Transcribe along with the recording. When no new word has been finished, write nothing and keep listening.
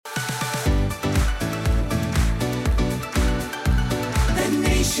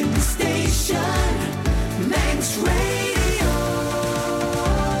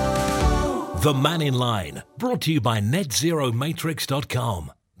The Man in Line, brought to you by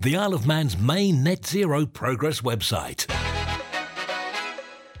NetZeroMatrix.com, the Isle of Man's main net zero progress website.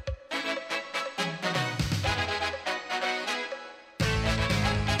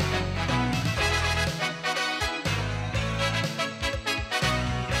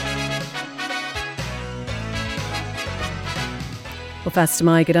 Well, first,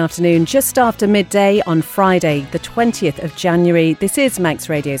 my good afternoon. Just after midday on Friday, the 20th of January. This is Manx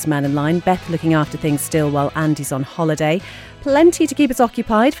Radio's Man in Line. Beth looking after things still while Andy's on holiday. Plenty to keep us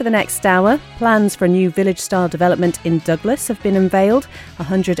occupied for the next hour. Plans for a new village-style development in Douglas have been unveiled.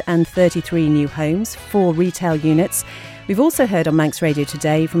 133 new homes, 4 retail units. We've also heard on Manx Radio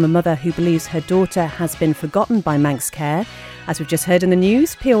today from a mother who believes her daughter has been forgotten by Manx Care. As we've just heard in the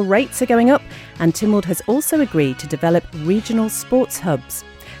news, Peel rates are going up, and Tynwald has also agreed to develop regional sports hubs.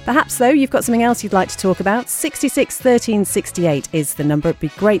 Perhaps, though, you've got something else you'd like to talk about. 66 13 68 is the number. It'd be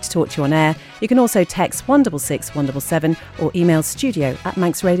great to talk to you on air. You can also text 166 177 or email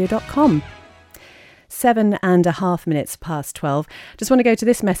studio@manxradio.com. 7.5 minutes past 12. Just want to go to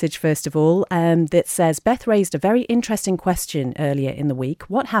this message first of all that says, Beth raised a very interesting question earlier in the week.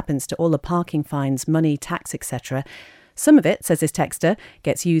 What happens to all the parking fines, money, tax, etc.? Some of it, says this texter,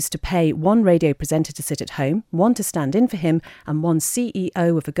 gets used to pay one radio presenter to sit at home, one to stand in for him, and one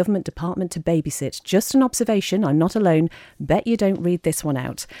CEO of a government department to babysit. Just an observation, I'm not alone. Bet you don't read this one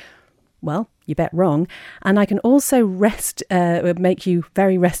out. Well, you bet wrong. And I can also make you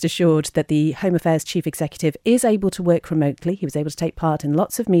very rest assured that the Home Affairs Chief Executive is able to work remotely. He was able to take part in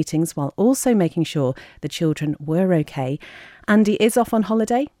lots of meetings while also making sure the children were okay. Andy is off on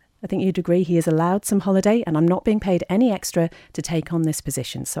holiday. I think you'd agree he is allowed some holiday, and I'm not being paid any extra to take on this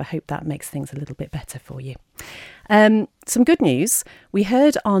position. So I hope that makes things a little bit better for you. Some good news. We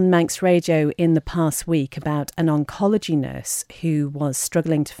heard on Manx Radio in the past week about an oncology nurse who was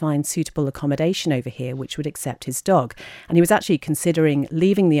struggling to find suitable accommodation over here which would accept his dog. And he was actually considering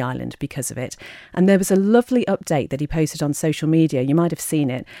leaving the island because of it. And there was a lovely update that he posted on social media, you might have seen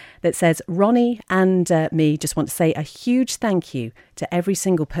it, that says, Ronnie and me just want to say a huge thank you to every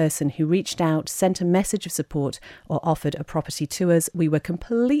single person who reached out, sent a message of support or offered a property to us. We were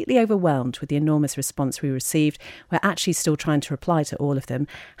completely overwhelmed with the enormous response we received. We're actually still trying to reply to all of them.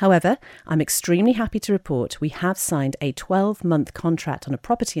 However, I'm extremely happy to report we have signed a 12-month contract on a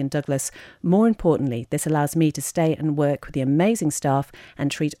property in Douglas. More importantly, this allows me to stay and work with the amazing staff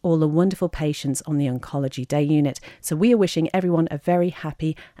and treat all the wonderful patients on the Oncology Day unit. So we are wishing everyone a very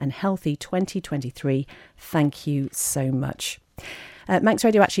happy and healthy 2023. Thank you so much. Manx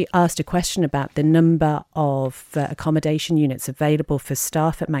Radio actually asked a question about the number of accommodation units available for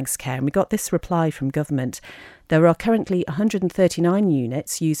staff at Manx Care, and we got this reply from government. There are currently 139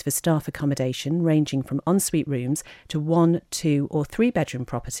 units used for staff accommodation, ranging from ensuite rooms to 1, 2 or 3 bedroom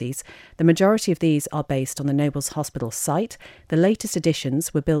properties. The majority of these are based on the Nobles Hospital site. The latest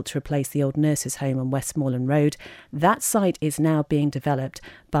additions were built to replace the old nurses' home on Westmoreland Road. That site is now being developed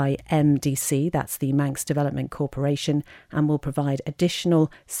by MDC, that's the Manx Development Corporation, and will provide additional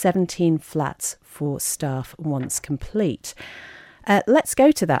 17 flats for staff once complete. Let's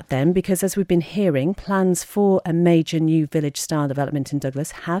go to that then, because as we've been hearing, plans for a major new village-style development in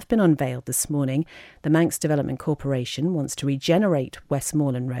Douglas have been unveiled this morning. The Manx Development Corporation wants to regenerate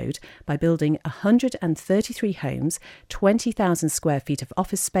Westmoreland Road by building 133 homes, 20,000 square feet of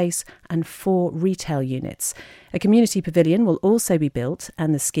office space and 4 retail units. A community pavilion will also be built,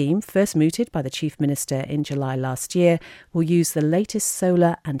 and the scheme, first mooted by the Chief Minister in July last year, will use the latest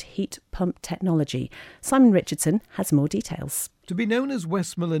solar and heat pump technology. Simon Richardson has more details. To be known as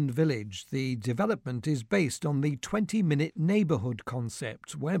Westmoreland Village, the development is based on the 20-minute neighbourhood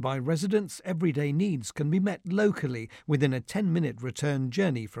concept, whereby residents' everyday needs can be met locally within a 10-minute return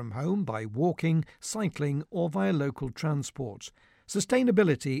journey from home by walking, cycling or via local transport.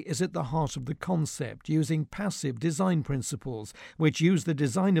 Sustainability is at the heart of the concept, using passive design principles, which use the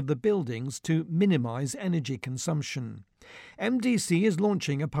design of the buildings to minimise energy consumption. MDC is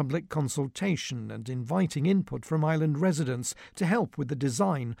launching a public consultation and inviting input from island residents to help with the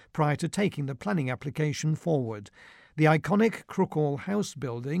design prior to taking the planning application forward. The iconic Crookall House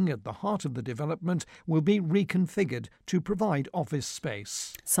building at the heart of the development will be reconfigured to provide office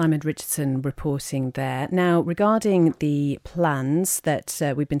space. Simon Richardson reporting there. Now, regarding the plans that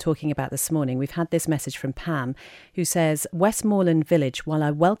we've been talking about this morning, we've had this message from Pam, who says, Westmoreland Village, while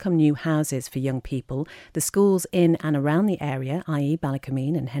I welcome new houses for young people, the schools in and around the area, i.e.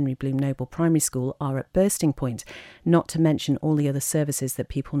 Ballacomene and Henry Bloom Noble Primary School, are at bursting point, not to mention all the other services that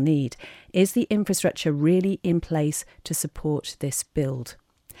people need. Is the infrastructure really in place to support this build?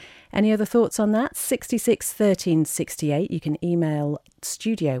 Any other thoughts on that? 66 13 68. You can email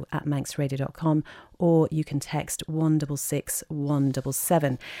studio@manxradio.com or you can text 166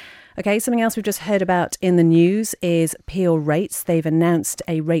 177. OK, something else we've just heard about in the news is Peel rates. They've announced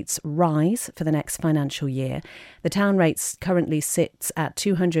a rates rise for the next financial year. The town rates currently sits at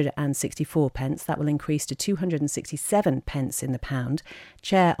 264 pence. That will increase to 267 pence in the pound.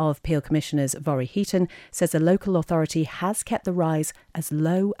 Chair of Peel Commissioners Vorri Heaton says the local authority has kept the rise as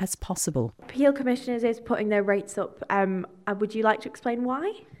low as possible. Peel Commissioners is putting their rates up. Would you like to explain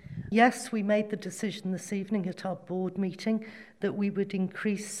why? Yes, we made the decision this evening at our board meeting that we would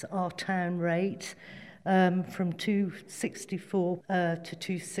increase our town rate from 264 to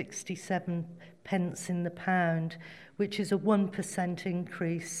 267 pence in the pound, which is a 1%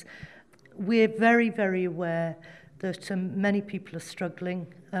 increase. We're very, very aware that many people are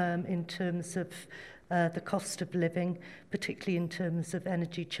struggling in terms of the cost of living, particularly in terms of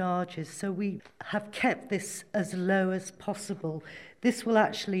energy charges. So we have kept this as low as possible. This will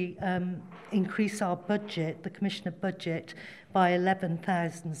actually increase our budget, the Commissioner budget, by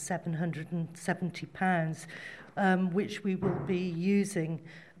 £11,770, which we will be using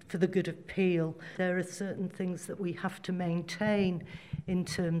for the good of Peel. There are certain things that we have to maintain in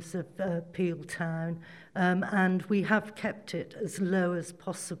terms of Peel Town, and we have kept it as low as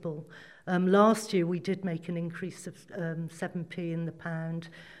possible. Last year we did make an increase of 7p in the pound,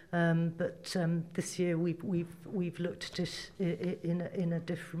 but this year we've looked at it in a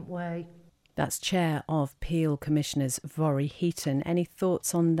different way. That's Chair of Peel Commissioners Vorri Heaton. Any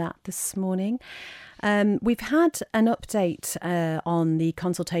thoughts on that this morning? We've had an update on the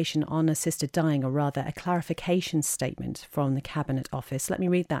consultation on assisted dying, or rather a clarification statement from the Cabinet Office. Let me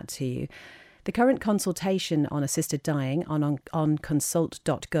read that to you. The current consultation on assisted dying on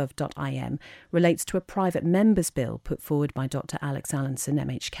consult.gov.im relates to a private member's bill put forward by Dr Alex Allinson,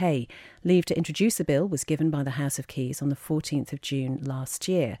 MHK. Leave to introduce the bill was given by the House of Keys on the 14th of June last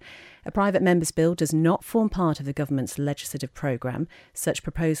year. A private member's bill does not form part of the government's legislative programme. Such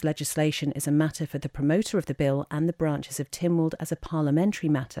proposed legislation is a matter for the promoter of the bill and the branches of Tynwald as a parliamentary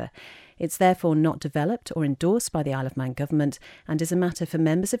matter. It's therefore not developed or endorsed by the Isle of Man government and is a matter for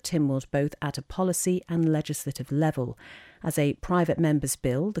members of Tynwald both at a policy and legislative level. As a private member's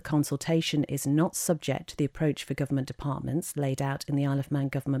bill, the consultation is not subject to the approach for government departments laid out in the Isle of Man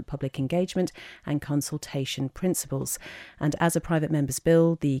Government Public Engagement and Consultation Principles. And as a private member's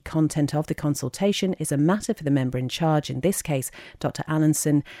bill, the content of the consultation is a matter for the member in charge, in this case, Dr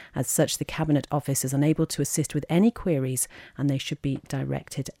Allinson. As such, the Cabinet Office is unable to assist with any queries and they should be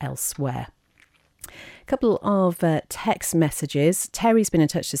directed elsewhere. A couple of text messages. Terry's been in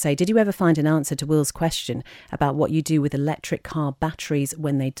touch to say, did you ever find an answer to Will's question about what you do with electric car batteries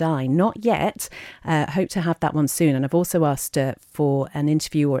when they die? Not yet. Hope to have that one soon. And I've also asked for an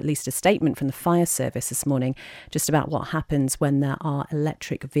interview, or at least a statement from the fire service this morning, just about what happens when there are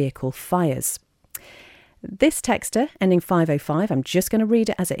electric vehicle fires. This texter, ending 505, I'm just going to read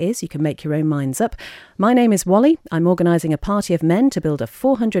it as it is. You can make your own minds up. My name is Wally. I'm organising a party of men to build a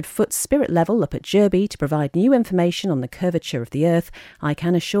 400-foot spirit level up at Derby to provide new information on the curvature of the Earth. I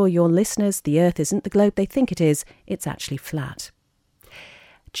can assure your listeners the Earth isn't the globe they think it is. It's actually flat.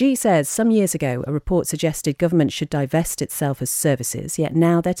 G says, some years ago, a report suggested government should divest itself as services, yet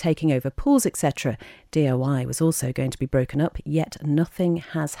now they're taking over pools, etc. DOI was also going to be broken up, yet nothing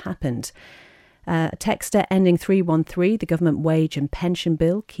has happened. Texter ending 313, the government wage and pension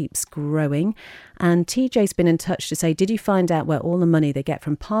bill keeps growing. And TJ's been in touch to say, did you find out where all the money they get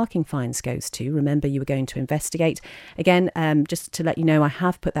from parking fines goes to? Remember, you were going to investigate. Again, just to let you know, I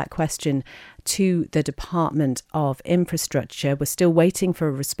have put that question to the Department of Infrastructure. We're still waiting for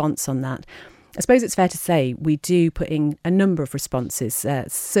a response on that. I suppose it's fair to say we do put in a number of responses,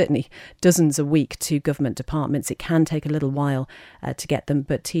 certainly dozens a week to government departments. It can take a little while to get them,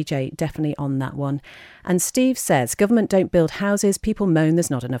 but TJ definitely on that one. And Steve says, government don't build houses. People moan there's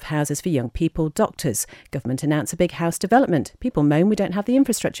not enough houses for young people. Doctors, government announce a big house development. People moan we don't have the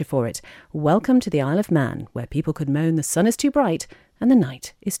infrastructure for it. Welcome to the Isle of Man, where people could moan the sun is too bright and the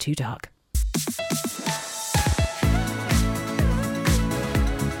night is too dark.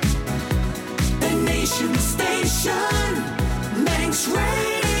 Station, Manx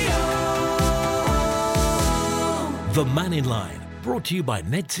Radio. The Man in Line, brought to you by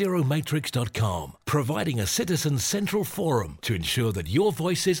NetZeroMatrix.com, providing a citizen central forum to ensure that your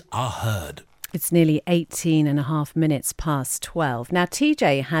voices are heard. It's nearly 18 and a half minutes past 12. Now,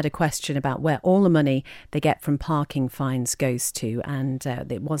 TJ had a question about where all the money they get from parking fines goes to, and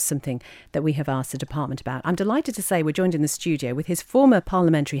it was something that we have asked the department about. I'm delighted to say we're joined in the studio with his former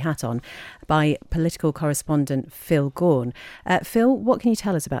parliamentary hat on by political correspondent Phil Gaughan. Phil, what can you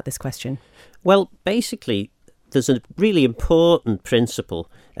tell us about this question? Well, basically, there's a really important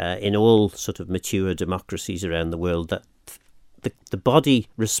principle in all sort of mature democracies around the world that the body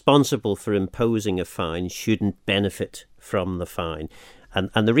responsible for imposing a fine shouldn't benefit from the fine.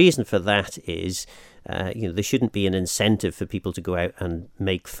 And the reason for that is, there shouldn't be an incentive for people to go out and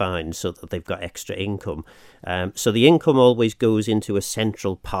make fines so that they've got extra income. So the income always goes into a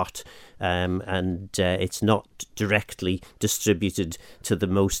central pot, and it's not directly distributed to the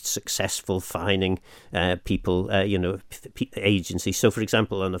most successful fining agencies. So, for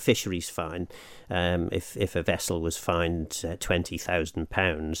example, on a fisheries fine, if a vessel was fined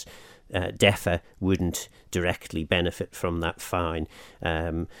 £20,000, DEFRA wouldn't directly benefit from that fine,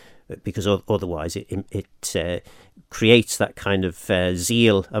 because otherwise it creates that kind of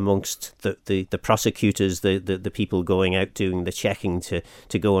zeal amongst the prosecutors, the people going out doing the checking to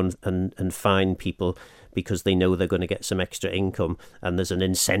go and fine people, because they know they're going to get some extra income, and there's an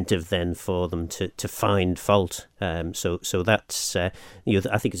incentive then for them to find fault. So that's I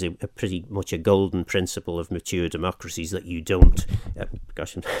think is a pretty much a golden principle of mature democracies, that you don't.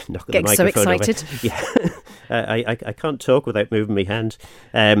 Gosh, I'm knocking the microphone over. Get so excited. Yeah, I can't talk without moving my hand.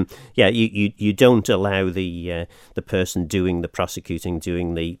 You don't allow the person doing the prosecuting,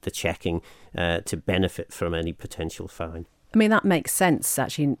 doing the checking, to benefit from any potential fine. I mean, that makes sense,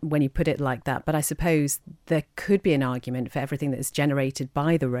 actually, when you put it like that. But I suppose there could be an argument for everything that is generated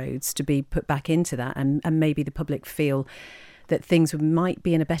by the roads to be put back into that. And maybe the public feel that things might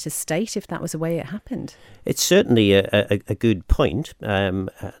be in a better state if that was the way it happened. It's certainly a good point.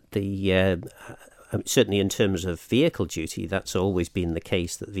 Certainly in terms of vehicle duty, that's always been the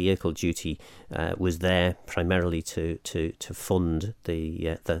case, that vehicle duty was there primarily to fund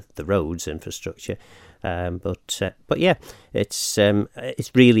the roads infrastructure. But yeah, it's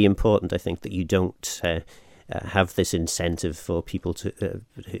really important, I think, that you don't have this incentive for people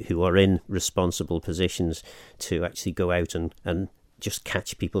who are in responsible positions to actually go out and just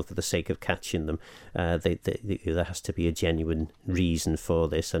catch people for the sake of catching them. There has to be a genuine reason for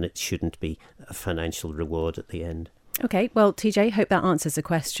this, and it shouldn't be a financial reward at the end. OK, well, TJ, hope that answers the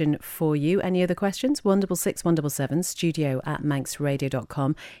question for you. Any other questions? 166 177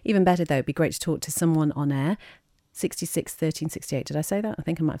 studio@manxradio.com. Even better, though, it'd be great to talk to someone on air. 66 13 68. Did I say that? I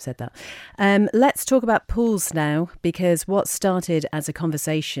think I might have said that. Let's talk about pools now, because what started as a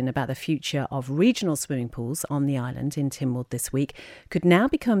conversation about the future of regional swimming pools on the island in Tynwald this week could now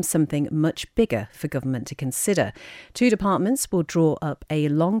become something much bigger for government to consider. Two departments will draw up a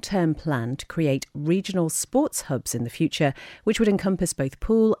long-term plan to create regional sports hubs in the future, which would encompass both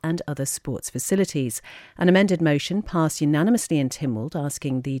pool and other sports facilities. An amended motion passed unanimously in Tynwald,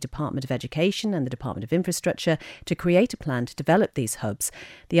 asking the Department of Education and the Department of Infrastructure to create a plan to develop these hubs.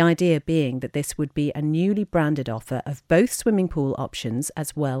 The idea being that this would be a newly branded offer of both swimming pool options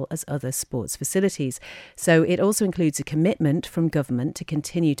as well as other sports facilities. So it also includes a commitment from government to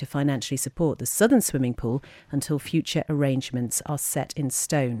continue to financially support the Southern Swimming Pool until future arrangements are set in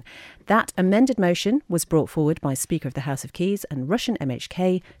stone. That amended motion was brought forward by Speaker of the House of Keys and Russian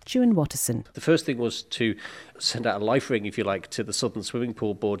MHK, Juan Watterson. The first thing was to send out a life ring, if you like, to the Southern Swimming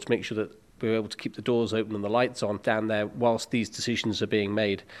Pool Board to make sure that we were able to keep the doors open and the lights on down there whilst these decisions are being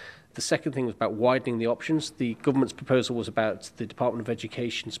made. The second thing was about widening the options. The government's proposal was about the Department of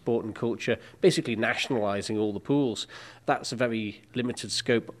Education, Sport and Culture basically nationalising all the pools. That's a very limited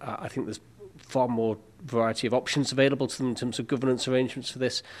scope. I think there's far more variety of options available to them in terms of governance arrangements for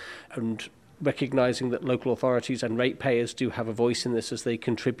this, and recognising that local authorities and ratepayers do have a voice in this as they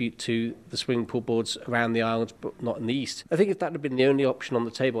contribute to the swimming pool boards around the island, but not in the east. I think if that had been the only option on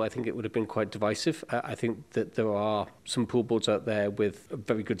the table, I think it would have been quite divisive. I think that there are some pool boards out there with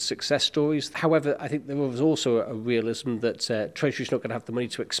very good success stories. However, I think there was also a realism that Treasury's not going to have the money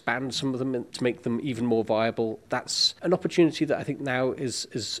to expand some of them to make them even more viable. That's an opportunity that I think now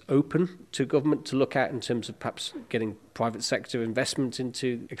is open to government to look at in terms of perhaps getting private sector investment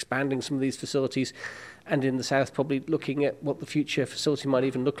into expanding some of these facilities. and in the south probably looking at what the future facility might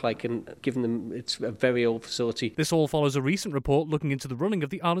even look like, and given them it's a very old facility. This all follows a recent report looking into the running of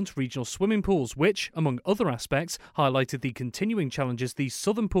the island's regional swimming pools, which, among other aspects, highlighted the continuing challenges the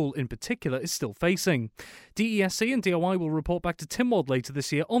southern pool in particular is still facing. DESC and DOI will report back to Tynwald later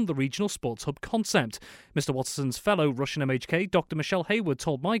this year on the regional sports hub concept. Mr Watterson's fellow Russian MHK, Dr Michelle Hayward,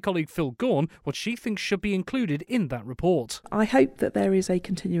 told my colleague Phil Gaughan what she thinks should be included in that report. I hope that there is a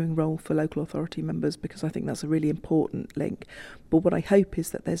continuing role for local authority members, because I think that's a really important link. But what I hope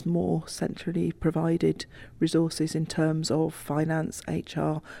is that there's more centrally provided resources in terms of finance,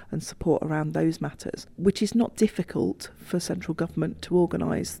 HR and support around those matters, which is not difficult for central government to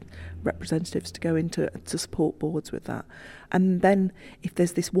organise representatives to go into to support boards with that. And then if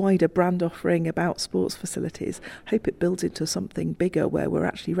there's this wider brand offering about sports facilities, I hope it builds into something bigger where we're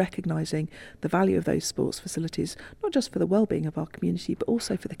actually recognising the value of those sports facilities, not just for the well-being of our community, but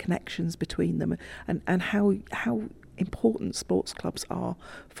also for the connections between them and how important sports clubs are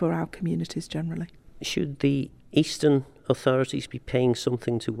for our communities generally. Should the eastern authorities be paying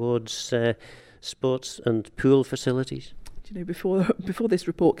something towards sports and pool facilities? You know, before this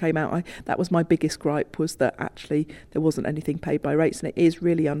report came out, that was my biggest gripe, was that actually there wasn't anything paid by rates, and it is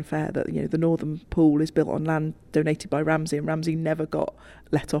really unfair that, you know, the northern pool is built on land donated by Ramsey, and Ramsey never got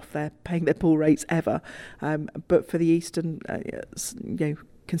let off their paying their pool rates ever. But for the eastern,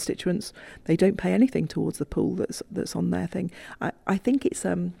 constituents, they don't pay anything towards the pool that's on their thing. I think it's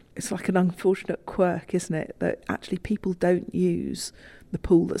like an unfortunate quirk, isn't it, that actually people don't use the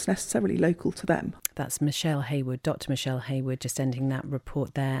pool that's necessarily local to them. That's Michelle Hayward, Dr Michelle Hayward, just ending that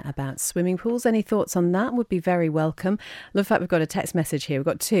report there about swimming pools. Any thoughts on that would be very welcome. Love the fact we've got a text message here. We've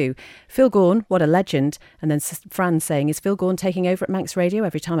got two. Phil Gaughan, what a legend. And then Fran saying, is Phil Gaughan taking over at Manx Radio?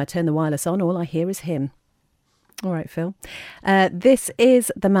 Every time I turn the wireless on, all I hear is him. All right, Phil. This is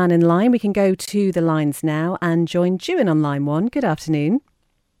The Man in Line. We can go to the lines now and join Juan on line 1. Good afternoon.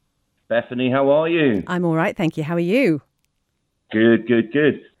 Bethany, how are you? I'm all right, thank you. How are you? Good.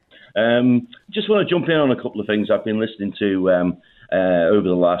 Just want to jump in on a couple of things I've been listening to over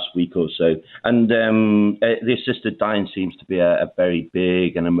the last week or so. And the assisted dying seems to be a very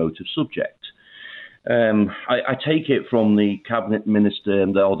big and emotive subject. I take it from the cabinet minister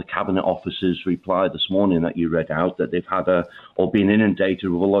or the cabinet officer's reply this morning that you read out that they've had been inundated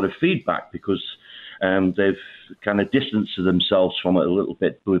with a lot of feedback because they've kind of distanced themselves from it a little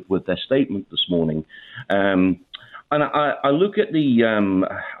bit with their statement this morning. And I look at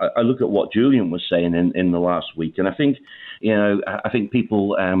I look at what Julian was saying in the last week, and I think, I think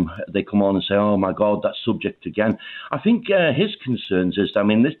people they come on and say, "Oh my God, that subject again." I think his concerns is,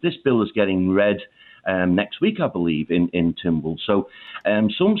 this bill is getting read next week, I believe, in Tynwald. So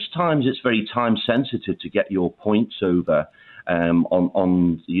sometimes it's very time sensitive to get your points over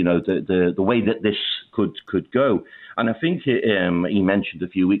on the way that this could go. And I think he mentioned a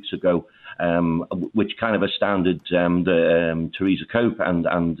few weeks ago, which kind of astounded Teresa Cope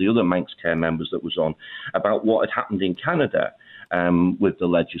and the other Manx Care members that was on, about what had happened in Canada with the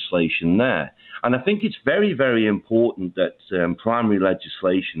legislation there. And I think it's very, very important that primary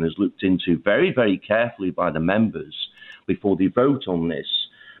legislation is looked into very, very carefully by the members before they vote on this,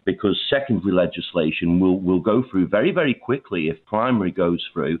 because secondary legislation will go through very, very quickly if primary goes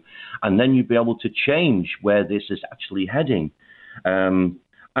through, and then you'll be able to change where this is actually heading.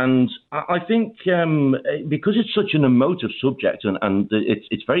 And I think because it's such an emotive subject and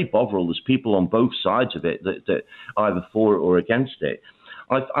it's very botheral, there's people on both sides of it that either for it or against it.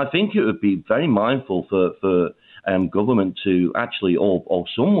 I think it would be very mindful for government to actually, or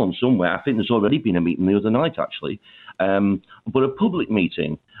someone somewhere, I think there's already been a meeting the other night actually, but a public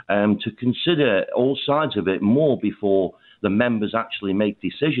meeting to consider all sides of it more before the members actually make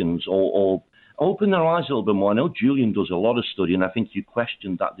decisions or open their eyes a little bit more. I know Julian does a lot of study, and I think you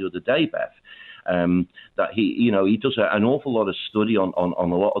questioned that the other day, Beth, that he does an awful lot of study on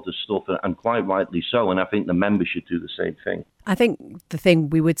a lot of the stuff, and quite rightly so, and I think the members should do the same thing. I think the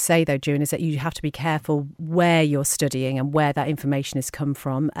thing we would say, though, Julian, is that you have to be careful where you're studying and where that information has come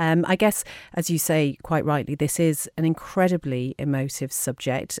from. I guess, as you say quite rightly, this is an incredibly emotive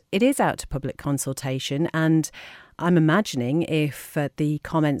subject. It is out to public consultation, and I'm imagining if the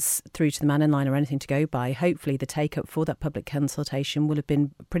comments through to the Man in Line are anything to go by, hopefully the take-up for that public consultation will have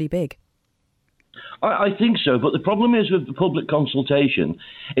been pretty big. I think so, but the problem is with the public consultation,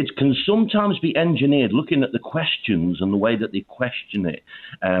 it can sometimes be engineered looking at the questions and the way that they question it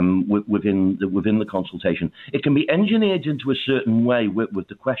within the consultation. It can be engineered into a certain way with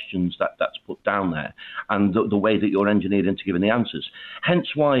the questions that's put down there and the way that you're engineered into giving the answers.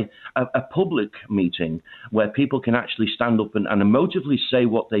 Hence why a public meeting where people can actually stand up and emotively say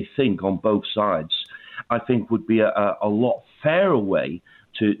what they think on both sides, I think would be a lot fairer way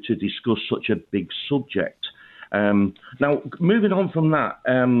to discuss such a big subject. Now, moving on from that,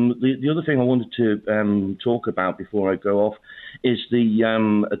 the other thing I wanted to talk about before I go off is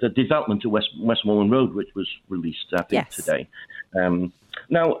the development of Westmoreland Road, which was released, I think, today.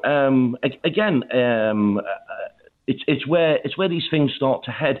 It's where these things start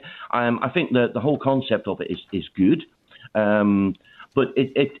to head. I think that the whole concept of it is good, but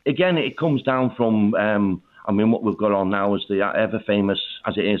it comes down from. What we've got on now is the ever-famous,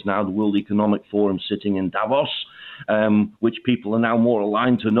 as it is now, the World Economic Forum sitting in Davos, which people are now more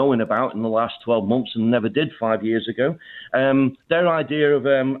aligned to knowing about in the last 12 months than never did 5 years ago. Their idea of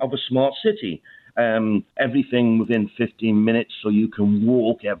a smart city, everything within 15 minutes so you can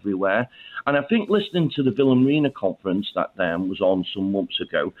walk everywhere. And I think listening to the Villarena conference that was on some months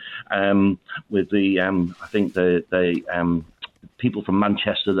ago with the people from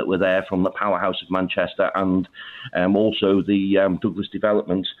Manchester that were there, from the powerhouse of Manchester, and also the Douglas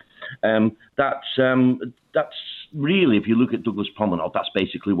development. That's really, if you look at Douglas Promenade, that's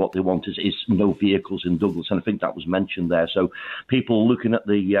basically what they want is no vehicles in Douglas, and I think that was mentioned there. So people looking at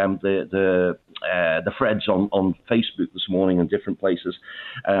the threads on Facebook this morning and different places,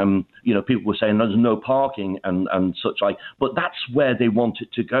 people were saying there's no parking and such like, but that's where they want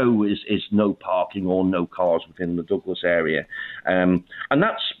it to go is no parking or no cars within the Douglas area, and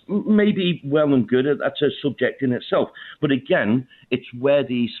that's maybe well and good. That's a subject in itself, but again, it's where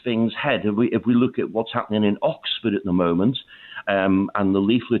these things head. If we look at what's happening in Oxford at the moment, and the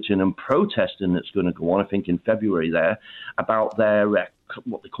leafleting and protesting that's going to go on, I think in February there, about their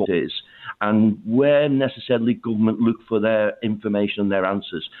what they call it is, and where necessarily government look for their information and their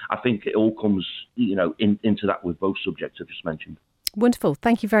answers. I think it all comes, into that with both subjects I've just mentioned. Wonderful.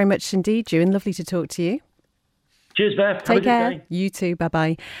 Thank you very much indeed, Ewan. Lovely to talk to you. Cheers, Beth. Take care. You too.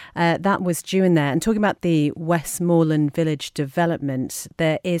 Bye-bye. That was Ewan there. And talking about the Westmoreland Village development,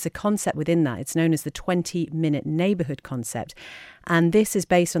 there is a concept within that. It's known as the 20-minute neighbourhood concept. And this is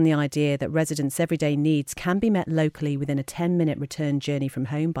based on the idea that residents' everyday needs can be met locally within a 10-minute return journey from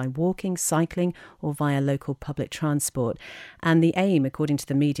home by walking, cycling or via local public transport. And the aim, according to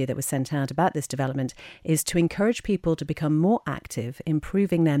the media that was sent out about this development, is to encourage people to become more active,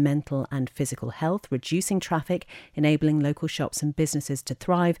 improving their mental and physical health, reducing traffic, enabling local shops and businesses to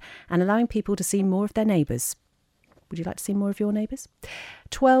thrive and allowing people to see more of their neighbours. Would you like to see more of your neighbours?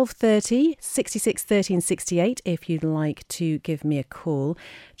 1230 66 13 68 if you'd like to give me a call.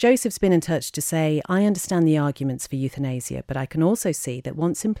 Joseph's been in touch to say, I understand the arguments for euthanasia, but I can also see that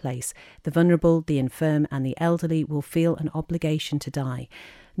once in place, the vulnerable, the infirm and the elderly will feel an obligation to die.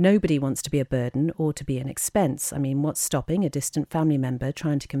 Nobody wants to be a burden or to be an expense. I mean, what's stopping a distant family member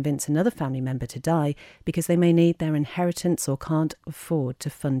trying to convince another family member to die because they may need their inheritance or can't afford to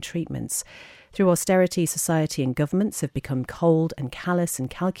fund treatments? Through austerity, society and governments have become cold and callous and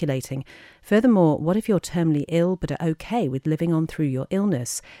calculating. Furthermore, what if you're terminally ill but are okay with living on through your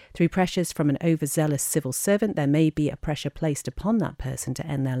illness? Through pressures from an overzealous civil servant, there may be a pressure placed upon that person to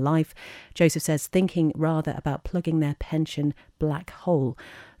end their life. Joseph says, thinking rather about plugging their pension black hole.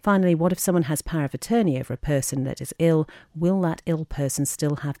 Finally, what if someone has power of attorney over a person that is ill? Will that ill person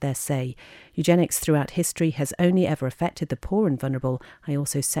still have their say? Eugenics throughout history has only ever affected the poor and vulnerable. I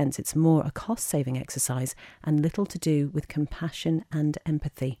also sense it's more a cost-saving exercise and little to do with compassion and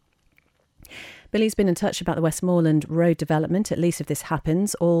empathy. Billy's been in touch about the Westmoreland Road development. At least if this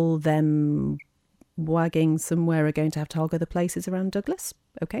happens, all them wagging somewhere are going to have to hog other places around Douglas.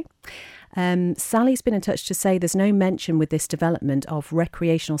 Okay. Sally's been in touch to say there's no mention with this development of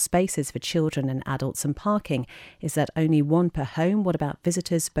recreational spaces for children and adults and parking. Is that only one per home? What about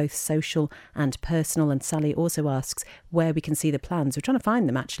visitors, both social and personal? And Sally also asks where we can see the plans. We're trying to find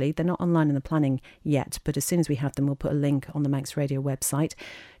them, actually. They're not online in the planning yet, but as soon as we have them, we'll put a link on the Manx Radio website.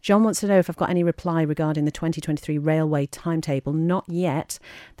 John wants to know if I've got any reply regarding the 2023 railway timetable. Not yet.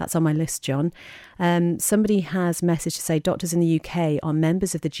 That's on my list, John. Somebody has messaged to say doctors in the UK are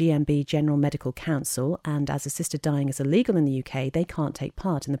members of the GMB General Medical Council, and as assisted dying is illegal in the UK, they can't take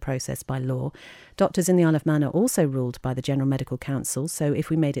part in the process by law. Doctors in the Isle of Man are also ruled by the General Medical Council, so if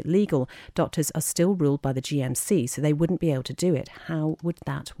we made it legal, doctors are still ruled by the GMC, so they wouldn't be able to do it. How would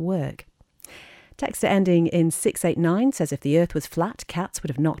that work? Texter ending in 689 says if the earth was flat, cats would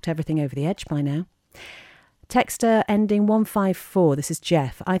have knocked everything over the edge by now. Texter ending 154, this is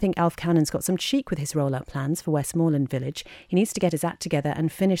Jeff. I think Alf Cannon's got some cheek with his rollout plans for Westmoreland Village. He needs to get his act together and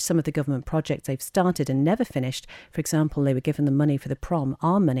finish some of the government projects they've started and never finished. For example, they were given the money for the prom,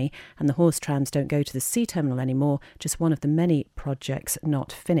 our money, and the horse trams don't go to the sea terminal anymore, just one of the many projects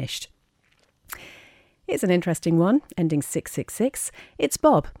not finished. Here's an interesting one, ending 666. It's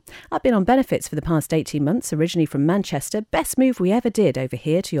Bob. I've been on benefits for the past 18 months, originally from Manchester. Best move we ever did over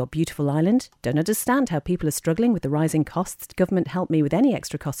here to your beautiful island. Don't understand how people are struggling with the rising costs. Government helped me with any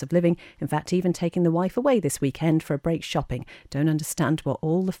extra cost of living. In fact, even taking the wife away this weekend for a break shopping. Don't understand what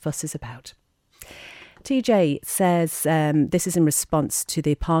all the fuss is about. TJ says this is in response to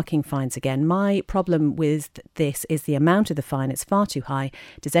the parking fines again. My problem with this is the amount of the fine. It's far too high.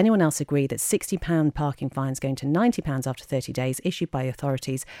 Does anyone else agree that £60 parking fines going to £90 after 30 days issued by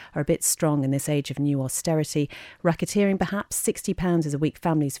authorities are a bit strong in this age of new austerity? Racketeering perhaps? £60 is a week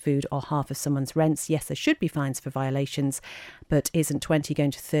family's food or half of someone's rents. Yes, there should be fines for violations, but isn't 20 going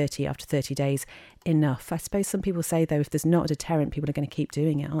to 30 after 30 days enough? I suppose some people say, though, if there's not a deterrent, people are going to keep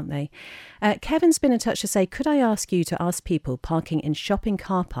doing it, aren't they? Kevin's been in touch to say, could I ask you to ask people parking in shopping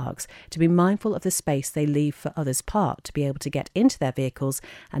car parks to be mindful of the space they leave for others parked, to be able to get into their vehicles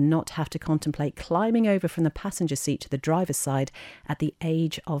and not have to contemplate climbing over from the passenger seat to the driver's side at the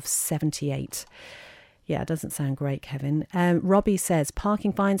age of 78. Yeah, it doesn't sound great, Kevin. Robbie says,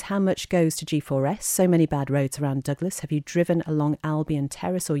 parking fines, how much goes to G4S? So many bad roads around Douglas. Have you driven along Albion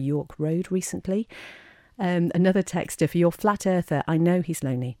Terrace or York Road recently? Another texter, for your flat earther, I know he's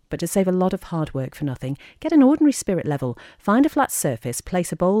lonely, but to save a lot of hard work for nothing, get an ordinary spirit level, find a flat surface,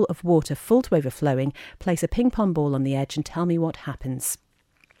 place a bowl of water full to overflowing, place a ping pong ball on the edge and tell me what happens.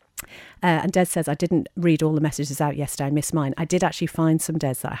 And Des says, I didn't read all the messages out yesterday, I missed mine. I did actually find some,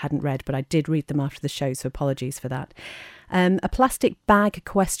 Des, that I hadn't read, but I did read them after the show, so apologies for that. A plastic bag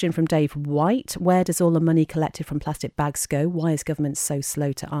question from Dave White. Where does all the money collected from plastic bags go? Why is government so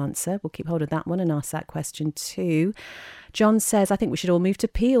slow to answer? We'll keep hold of that one and ask that question too. John says, I think we should all move to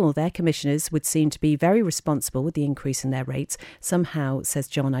Peel. Their commissioners would seem to be very responsible with the increase in their rates. Somehow, says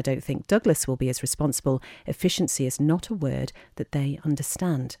John, I don't think Douglas will be as responsible. Efficiency is not a word that they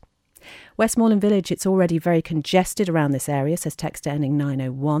understand. Westmoreland Village, it's already very congested around this area, says texter ending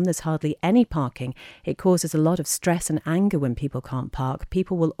 901. There's hardly any parking. It causes a lot of stress and anger when people can't park.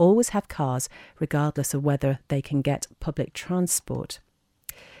 People will always have cars, regardless of whether they can get public transport.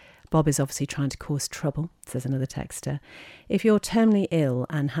 Bob is obviously trying to cause trouble, says another texter. If you're terminally ill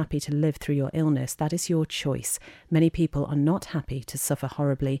and happy to live through your illness, that is your choice. Many people are not happy to suffer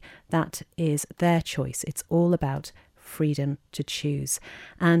horribly. That is their choice. It's all about freedom to choose.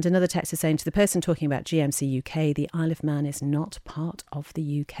 And another text is saying, to the person talking about GMC UK, the Isle of Man is not part of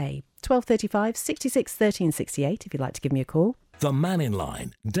the UK. 1235 66 13 68 if you'd like to give me a call. The Man in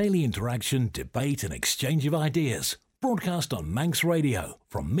Line, daily interaction, debate and exchange of ideas. Broadcast on Manx Radio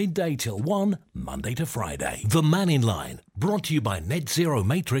from midday till 1, Monday to Friday. The Man in Line, brought to you by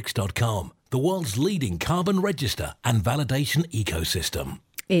NetZeroMatrix.com, the world's leading carbon register and validation ecosystem.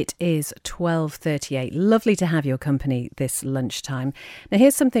 It is 12:38. Lovely to have your company this lunchtime. Now,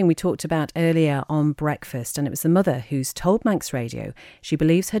 here's something we talked about earlier on breakfast, and it was the mother who's told Manx Radio she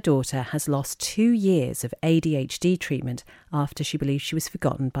believes her daughter has lost 2 years of ADHD treatment after she believes she was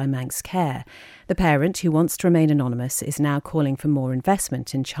forgotten by Manx Care. The parent, who wants to remain anonymous, is now calling for more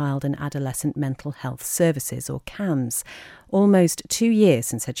investment in child and adolescent mental health services, or CAMS. Almost 2 years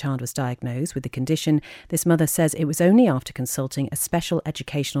since her child was diagnosed with the condition, this mother says it was only after consulting a special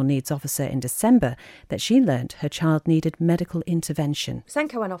educational needs officer in December that she learnt her child needed medical intervention.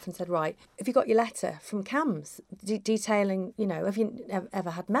 Senko went off and said, right, have you got your letter from CAMS detailing, have you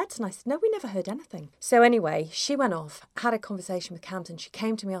ever had meds? And I said, no, we never heard anything. So anyway, she went off, had a conversation with CAMS, and she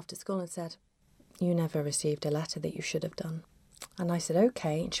came to me after school and said, you never received a letter that you should have done. And I said,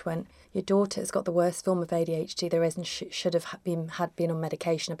 OK. And she went, your daughter's got the worst form of ADHD there is and should have been on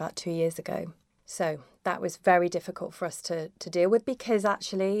medication about 2 years ago. So that was very difficult for us to deal with, because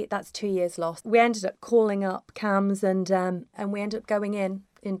actually that's 2 years lost. We ended up calling up CAMS and we ended up going in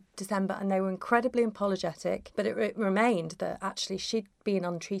December, and they were incredibly apologetic, but it remained that actually she'd been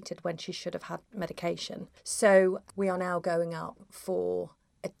untreated when she should have had medication. So we are now going up for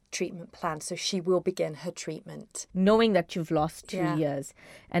a treatment plan, so she will begin her treatment. Knowing that you've lost 2 years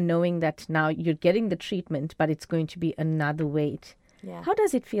and knowing that now you're getting the treatment, but it's going to be another wait. Yeah. How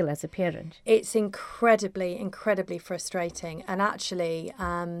does it feel as a parent? It's incredibly, incredibly frustrating. And actually,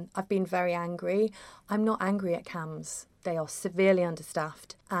 I've been very angry. I'm not angry at CAMS. They are severely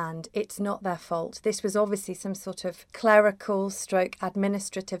understaffed and it's not their fault. This was obviously some sort of clerical /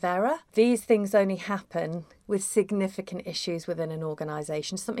 administrative error. These things only happen with significant issues within an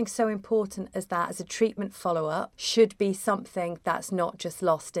organisation. Something so important as that, as a treatment follow-up, should be something that's not just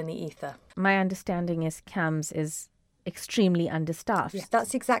lost in the ether. My understanding is CAMS is extremely understaffed. Yeah,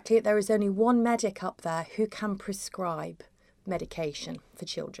 that's exactly it. There is only one medic up there who can prescribe medication for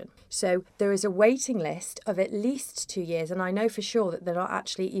children. So there is a waiting list of at least 2 years, and I know for sure that they're not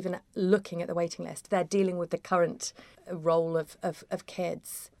actually even looking at the waiting list. They're dealing with the current role of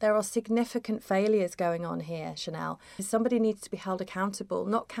kids. There are significant failures going on here, Chanel. Somebody needs to be held accountable,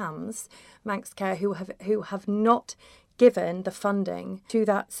 not CAMHS, Manx Care, who have not given the funding to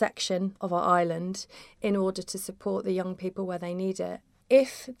that section of our island in order to support the young people where they need it.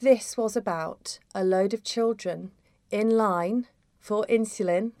 If this was about a load of children in line for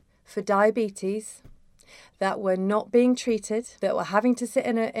insulin, for diabetes, that were not being treated, that were having to sit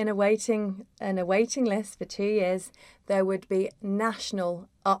in a waiting list for 2 years, there would be national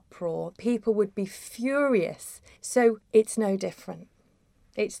uproar. People would be furious. So it's no different.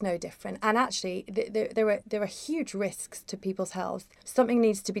 It's no different. And actually, there are huge risks to people's health. Something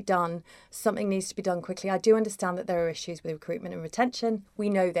needs to be done. Something needs to be done quickly. I do understand that there are issues with recruitment and retention. We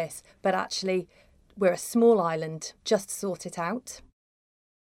know this. But actually, we're a small island. Just sort it out.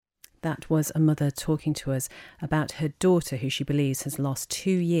 That was a mother talking to us about her daughter, who she believes has lost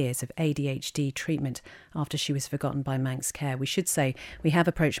 2 years of ADHD treatment after she was forgotten by Manx Care. We should say we have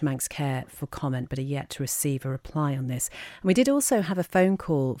approached Manx Care for comment, but are yet to receive a reply on this. And we did also have a phone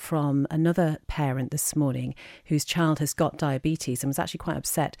call from another parent this morning whose child has got diabetes and was actually quite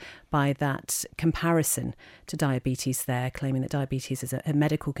upset by that comparison to diabetes there, claiming that diabetes is a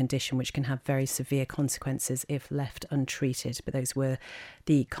medical condition which can have very severe consequences if left untreated. But those were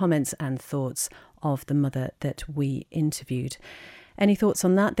the comments and thoughts of the mother that we interviewed. Any thoughts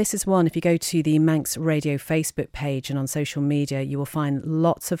on that? This is one. If you go to the Manx Radio Facebook page and on social media, you will find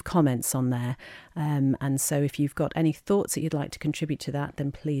lots of comments on there. And so if you've got any thoughts that you'd like to contribute to that,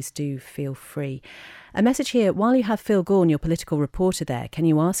 then please do feel free. A message here, while you have Phil Gorn, your political reporter there, can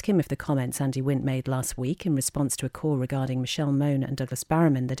you ask him if the comments Andy Wint made last week in response to a call regarding Michelle Mone and Douglas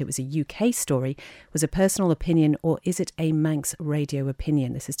Barrowman, that it was a UK story, was a personal opinion, or is it a Manx Radio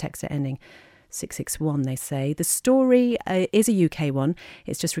opinion? This is texter ending 661, they say. The story is a UK one.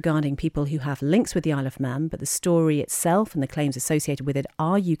 It's just regarding people who have links with the Isle of Man, but the story itself and the claims associated with it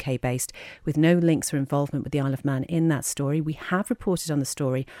are UK based, with no links or involvement with the Isle of Man in that story. We have reported on the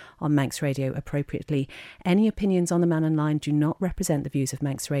story on Manx Radio appropriately. Any opinions on the Man and Line do not represent the views of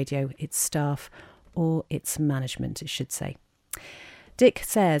Manx Radio, its staff or its management, it should say. Dick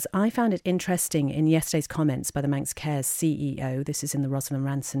says, I found it interesting in yesterday's comments by the Manx Care's CEO, this is in the Rosalind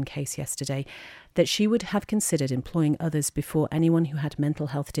Ranson case yesterday, that she would have considered employing others before anyone who had mental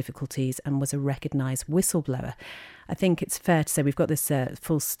health difficulties and was a recognised whistleblower. I think it's fair to say we've got this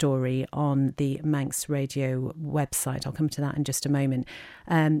full story on the Manx Radio website. I'll come to that in just a moment.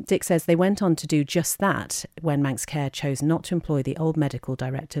 Dick says they went on to do just that when Manx Care chose not to employ the old medical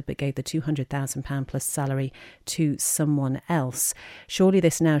director but gave the £200,000 plus salary to someone else. Surely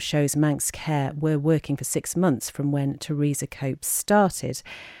this now shows Manx Care were working for 6 months from when Teresa Cope started.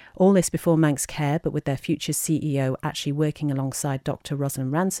 All this before Manx Care, but with their future CEO actually working alongside Dr.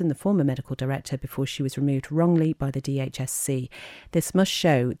 Rosalind Ranson, the former medical director, before she was removed wrongly by the DHSC. This must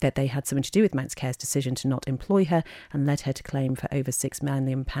show that they had something to do with Manx Care's decision to not employ her and led her to claim for over £6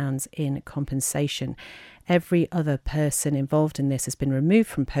 million in compensation. Every other person involved in this has been removed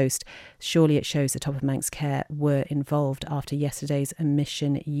from post. Surely it shows the top of Manx Care were involved after yesterday's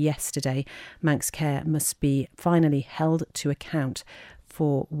omission yesterday. Manx Care must be finally held to account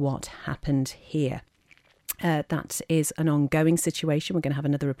for what happened here. That is an ongoing situation. We're going to have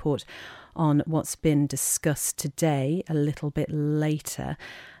another report on what's been discussed today a little bit later.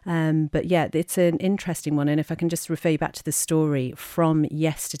 But yeah, it's an interesting one. And if I can just refer you back to the story from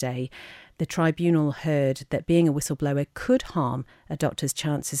yesterday, the tribunal heard that being a whistleblower could harm a doctor's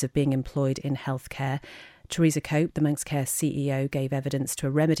chances of being employed in healthcare. Teresa Cope, the Manx Care CEO, gave evidence to a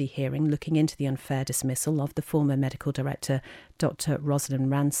remedy hearing looking into the unfair dismissal of the former medical director, Dr.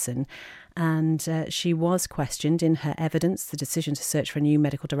 Rosalind Ranson. And she was questioned in her evidence. The decision to search for a new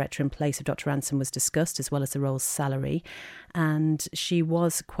medical director in place of Dr. Ranson was discussed, as well as the role's salary. And she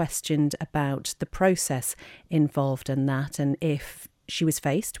was questioned about the process involved in that, and if she was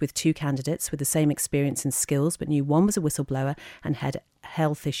faced with 2 candidates with the same experience and skills, but knew one was a whistleblower and had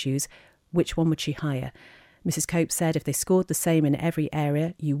health issues, which one would she hire? Mrs. Cope said if they scored the same in every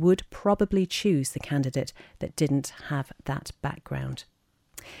area, you would probably choose the candidate that didn't have that background.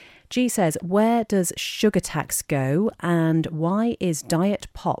 G says, where does sugar tax go and why is diet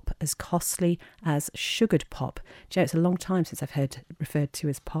pop as costly as sugared pop? Joe, it's a long time since I've heard referred to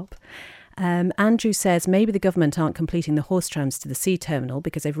as pop. Andrew says maybe the government aren't completing the horse trams to the sea terminal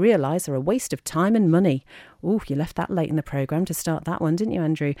because they've realised they're a waste of time and money. Oh, you left that late in the programme to start that one, didn't you,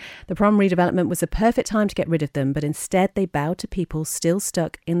 Andrew? The prom redevelopment was the perfect time to get rid of them, but instead they bowed to people still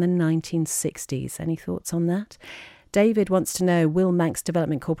stuck in the 1960s. Any thoughts on that? David wants to know, will Manx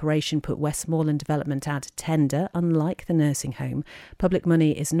Development Corporation put Westmoreland Development out to tender? Unlike the nursing home, public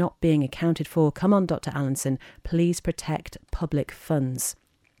money is not being accounted for. Come on, Dr. Allinson, please protect public funds.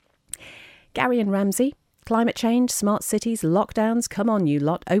 Gary and Ramsey. Climate change, smart cities, lockdowns, come on you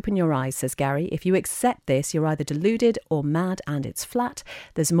lot, open your eyes, says Gary. If you accept this, you're either deluded or mad and it's flat.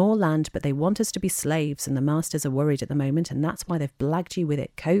 There's more land, but they want us to be slaves and the masters are worried at the moment and that's why they've blagged you with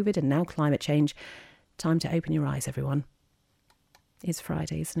it. COVID and now climate change. Time to open your eyes, everyone. It's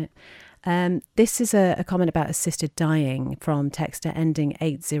Friday, isn't it? This is a comment about assisted dying from texter ending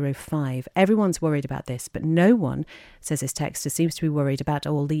 805. Everyone's worried about this, but no one, says this texter, seems to be worried about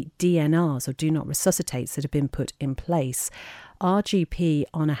all the DNRs or do not resuscitates that have been put in place. Our GP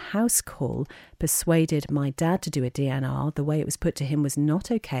on a house call persuaded my dad to do a DNR. The way it was put to him was not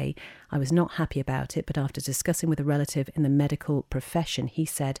okay. I was not happy about it, but after discussing with a relative in the medical profession, he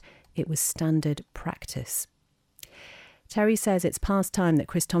said it was standard practice. Terry says it's past time that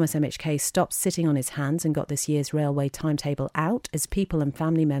Chris Thomas MHK stopped sitting on his hands and got this year's railway timetable out, as people and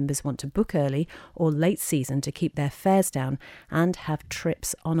family members want to book early or late season to keep their fares down and have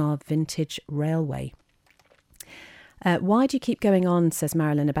trips on our vintage railway. Why do you keep going on, says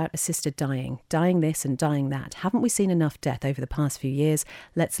Marilyn, about assisted dying? Dying this and dying that. Haven't we seen enough death over the past few years?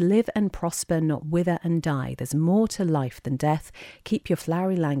 Let's live and prosper, not wither and die. There's more to life than death. Keep your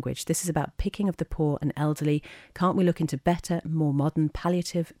flowery language. This is about picking of the poor and elderly. Can't we look into better, more modern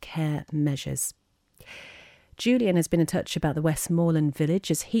palliative care measures? Julian has been in touch about the Westmoreland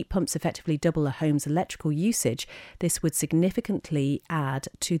Village. As heat pumps effectively double a home's electrical usage, this would significantly add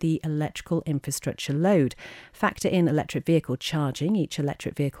to the electrical infrastructure load. Factor in electric vehicle charging. Each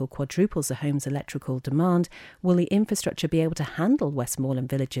electric vehicle quadruples a home's electrical demand. Will the infrastructure be able to handle Westmoreland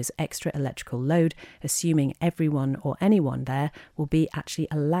Village's extra electrical load, assuming everyone or anyone there will be actually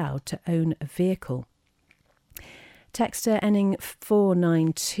allowed to own a vehicle? Texter ending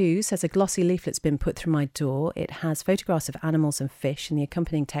 492 says a glossy leaflet's been put through my door. It has photographs of animals and fish, and the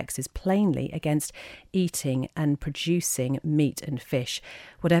accompanying text is plainly against eating and producing meat and fish.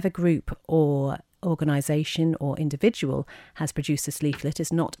 Whatever group or organisation or individual has produced this leaflet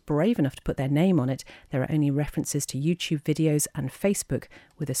is not brave enough to put their name on it. There are only references to YouTube videos and Facebook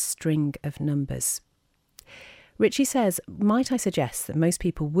with a string of numbers. Richie says, might I suggest that most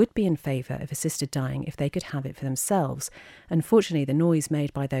people would be in favour of assisted dying if they could have it for themselves? Unfortunately, the noise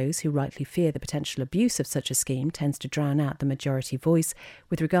made by those who rightly fear the potential abuse of such a scheme tends to drown out the majority voice.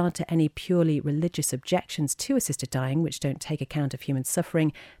 With regard to any purely religious objections to assisted dying, which don't take account of human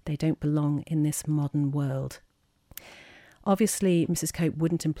suffering, they don't belong in this modern world. Obviously, Mrs. Cope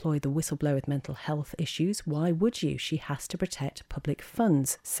wouldn't employ the whistleblower with mental health issues. Why would you? She has to protect public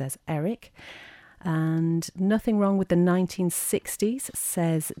funds, says Eric. And nothing wrong with the 1960s,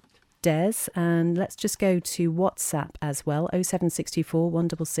 says Des. And let's just go to WhatsApp as well, 07624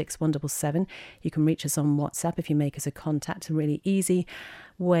 166 177. You can reach us on WhatsApp if you make us a contact. A really easy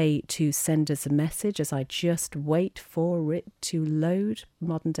way to send us a message as I just wait for it to load.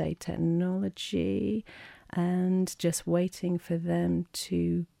 Modern day technology. And just waiting for them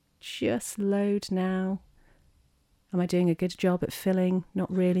to just load now. Am I doing a good job at filling? Not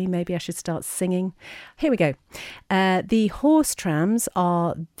really. Maybe I should start singing. Here we go. The horse trams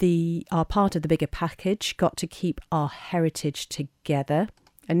are part of the bigger package. Got to keep our heritage together.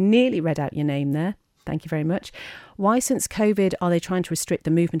 I nearly read out your name there. Thank you very much. Why, since COVID, are they trying to restrict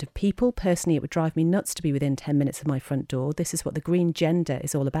the movement of people? Personally, it would drive me nuts to be within 10 minutes of my front door. This is what the green agenda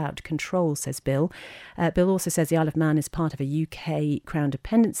is all about. Control, says Bill. Bill also says the Isle of Man is part of a UK Crown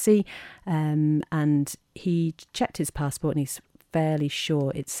dependency, and he checked his passport and he's fairly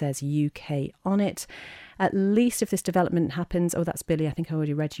sure it says UK on it. At least if this development happens, oh, that's Billy. I think I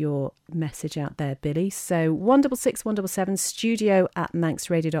already read your message out there, Billy. So 166 177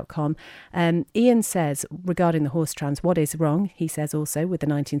 studio@manxradio.com. Ian says, regarding the horse trams, what is wrong? He says also, with the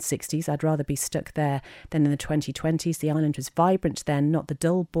 1960s, I'd rather be stuck there than in the 2020s. The island was vibrant then, not the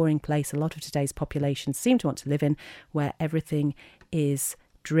dull, boring place a lot of today's population seem to want to live in, where everything is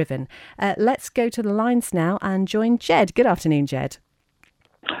driven. Let's go to the lines now and join Jed. Good afternoon, Jed.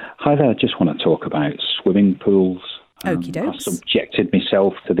 Hi there, I just want to talk about swimming pools. Okie dokes. I subjected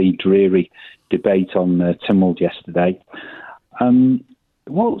myself to the dreary debate on Tynwald yesterday.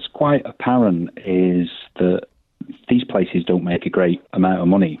 What's quite apparent is that these places don't make a great amount of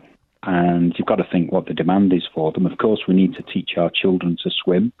money, and you've got to think what the demand is for them. Of course, we need to teach our children to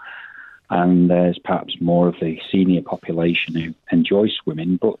swim, and there's perhaps more of the senior population who enjoy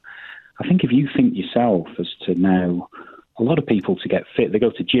swimming, but I think if you think yourself as to now, a lot of people to get fit, they go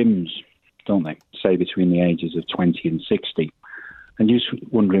to gyms, don't they, say between the ages of 20 and 60, and you're just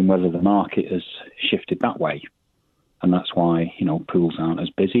wondering whether the market has shifted that way. And that's why, pools aren't as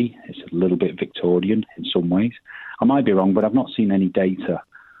busy. It's a little bit Victorian in some ways. I might be wrong, but I've not seen any data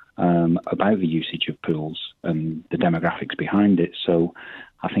about the usage of pools and the demographics behind it. So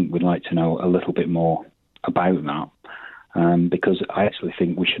I think we'd like to know a little bit more about that, because I actually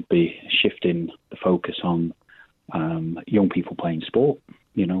think we should be shifting the focus on young people playing sport,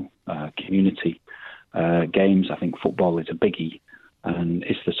 community games. I think football is a biggie, and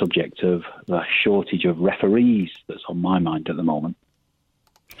it's the subject of the shortage of referees that's on my mind at the moment.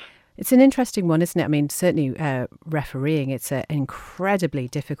 It's an interesting one, isn't it? I mean, certainly refereeing, it's an incredibly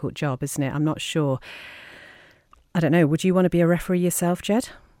difficult job, isn't it? I'm not sure. I don't know. Would you want to be a referee yourself, Jed?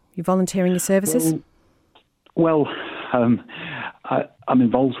 You volunteering your services? Well, I'm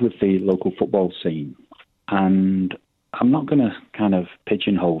involved with the local football scene, and I'm not going to kind of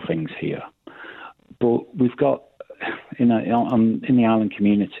pigeonhole things here, but we've got, in the island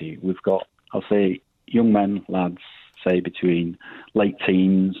community, we've got, I'll say, young men, lads, say between late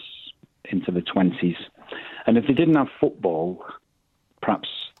teens into the 20s. And if they didn't have football, perhaps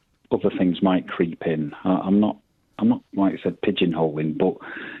other things might creep in. I'm not, like I said, pigeonholing, but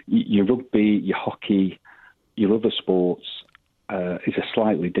your rugby, your hockey, your other sports is a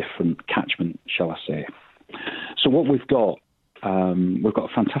slightly different catchment, shall I say. So what we've got a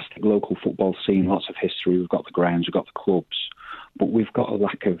fantastic local football scene, lots of history. We've got the grounds, we've got the clubs, but we've got a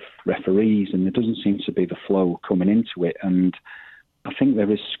lack of referees, and there doesn't seem to be the flow coming into it. And I think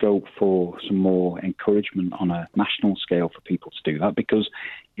there is scope for some more encouragement on a national scale for people to do that, because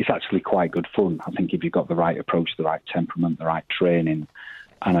it's actually quite good fun. I think if you've got the right approach, the right temperament, the right training,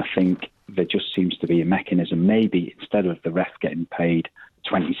 and I think there just seems to be a mechanism, maybe instead of the ref getting paid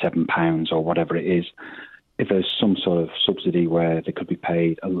 £27 or whatever it is, if there's some sort of subsidy where they could be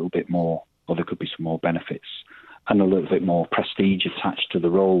paid a little bit more, or there could be some more benefits and a little bit more prestige attached to the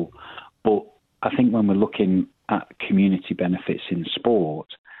role. But I think when we're looking at community benefits in sport,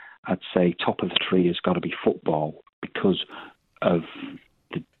 I'd say top of the tree has got to be football, because of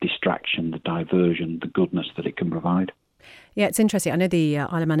the distraction, the diversion, the goodness that it can provide. Yeah, it's interesting. I know the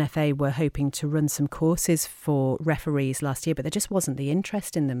Isle of Man FA were hoping to run some courses for referees last year, but there just wasn't the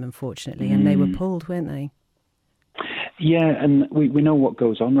interest in them, unfortunately, and they were pulled, weren't they? Yeah, and we know what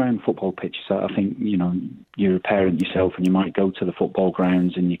goes on around football pitches. I think, you're a parent yourself, and you might go to the football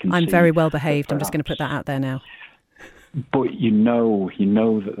grounds and you can I'm see very well behaved. I'm just going to put that out there now. But you know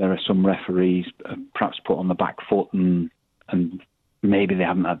that there are some referees perhaps put on the back foot, and maybe they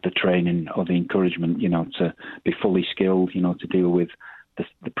haven't had the training or the encouragement, to be fully skilled, to deal with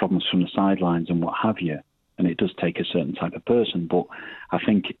the problems from the sidelines and what have you. And it does take a certain type of person. But I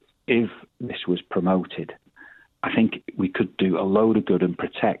think if this was promoted, I think we could do a load of good and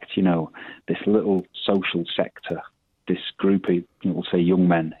protect, this little social sector, this group of, we'll say young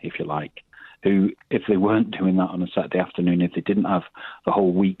men, if you like, who, if they weren't doing that on a Saturday afternoon, if they didn't have the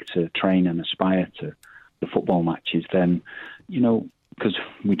whole week to train and aspire to the football matches, then, because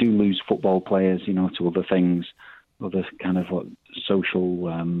we do lose football players, to other things, other kind of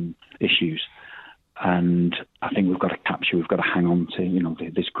social issues. And I think we've got to hang on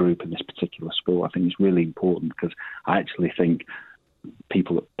to, this group and this particular sport. I think it's really important, because I actually think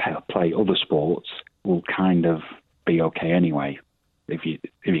people that play other sports will kind of be okay anyway, if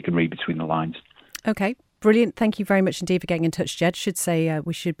you can read between the lines. Okay, brilliant. Thank you very much indeed for getting in touch, Jed. Should say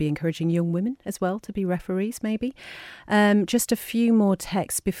we should be encouraging young women as well to be referees, maybe. Just a few more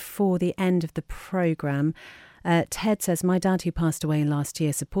texts before the end of the programme. Ted says, my dad, who passed away last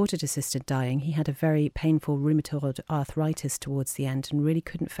year, supported assisted dying. He had a very painful rheumatoid arthritis towards the end and really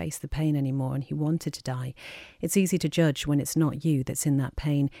couldn't face the pain anymore, and he wanted to die. It's easy to judge when it's not you that's in that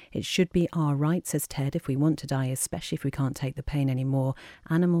pain. It should be our right, says Ted, if we want to die, especially if we can't take the pain anymore.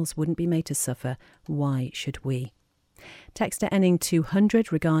 Animals wouldn't be made to suffer. Why should we? Texter ending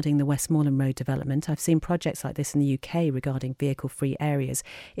 200 regarding the Westmoreland Road development. I've seen projects like this in the UK regarding vehicle-free areas.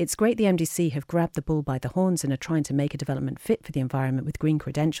 It's great the MDC have grabbed the bull by the horns and are trying to make a development fit for the environment with green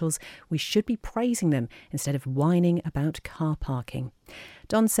credentials. We should be praising them instead of whining about car parking.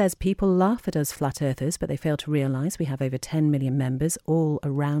 Don says people laugh at us flat earthers, but they fail to realise we have over 10 million members all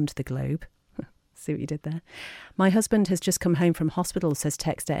around the globe. See what you did there? My husband has just come home from hospital, says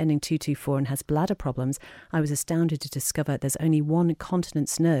texter ending 224, and has bladder problems. I was astounded to discover there's only one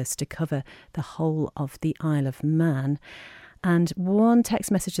continence nurse to cover the whole of the Isle of Man. And one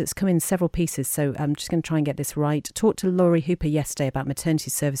text message that's come in several pieces, so I'm just going to try and get this right. Talked to Laurie Hooper yesterday about maternity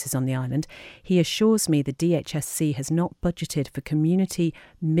services on the island. He assures me the DHSC has not budgeted for community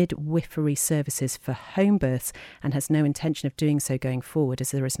midwifery services for home births and has no intention of doing so going forward as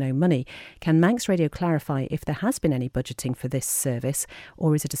there is no money. Can Manx Radio clarify if there has been any budgeting for this service,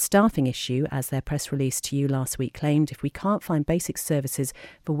 or is it a staffing issue, as their press release to you last week claimed? If we can't find basic services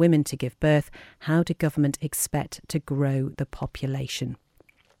for women to give birth, how do government expect to grow the population?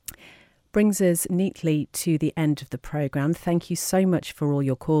 Brings us neatly to the end of the programme. Thank you so much for all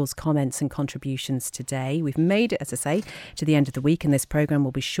your calls, comments and contributions today. We've made it, as I say, to the end of the week, and this programme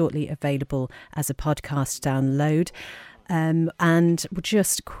will be shortly available as a podcast download. And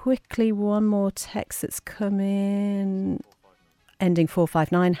just quickly, one more text that's come in. Ending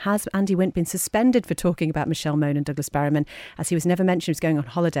 459, has Andy Wint been suspended for talking about Michelle Mone and Douglas Barrowman, as he was never mentioned he was going on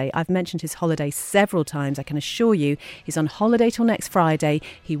holiday? I've mentioned his holiday several times. I can assure you he's on holiday till next Friday.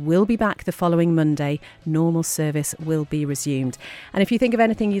 He will be back the following Monday. Normal service will be resumed. And if you think of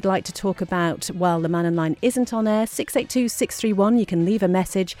anything you'd like to talk about while the Man in Line isn't on air, 682 631, you can leave a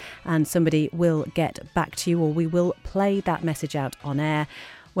message and somebody will get back to you, or we will play that message out on air.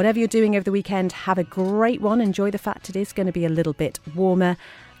 Whatever you're doing over the weekend, have a great one. Enjoy the fact it is going to be a little bit warmer.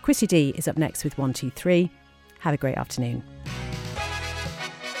 Chrissy D is up next with 123. Have a great afternoon.